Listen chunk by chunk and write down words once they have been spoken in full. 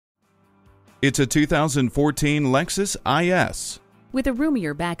It's a 2014 Lexus IS. With a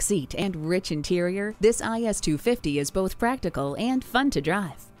roomier back seat and rich interior, this IS 250 is both practical and fun to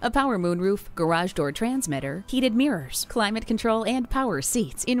drive. A power moonroof, garage door transmitter, heated mirrors, climate control, and power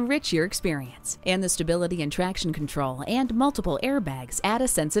seats enrich your experience. And the stability and traction control and multiple airbags add a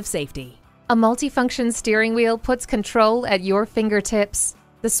sense of safety. A multifunction steering wheel puts control at your fingertips.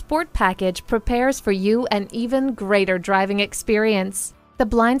 The Sport Package prepares for you an even greater driving experience. The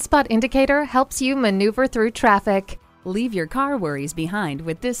blind spot indicator helps you maneuver through traffic. Leave your car worries behind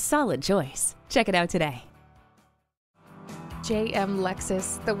with this solid choice. Check it out today. JM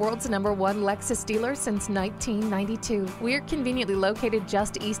Lexus, the world's #1 Lexus dealer since 1992. We're conveniently located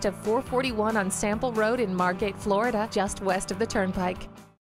just east of 441 on Sample Road in Margate, Florida, just west of the Turnpike.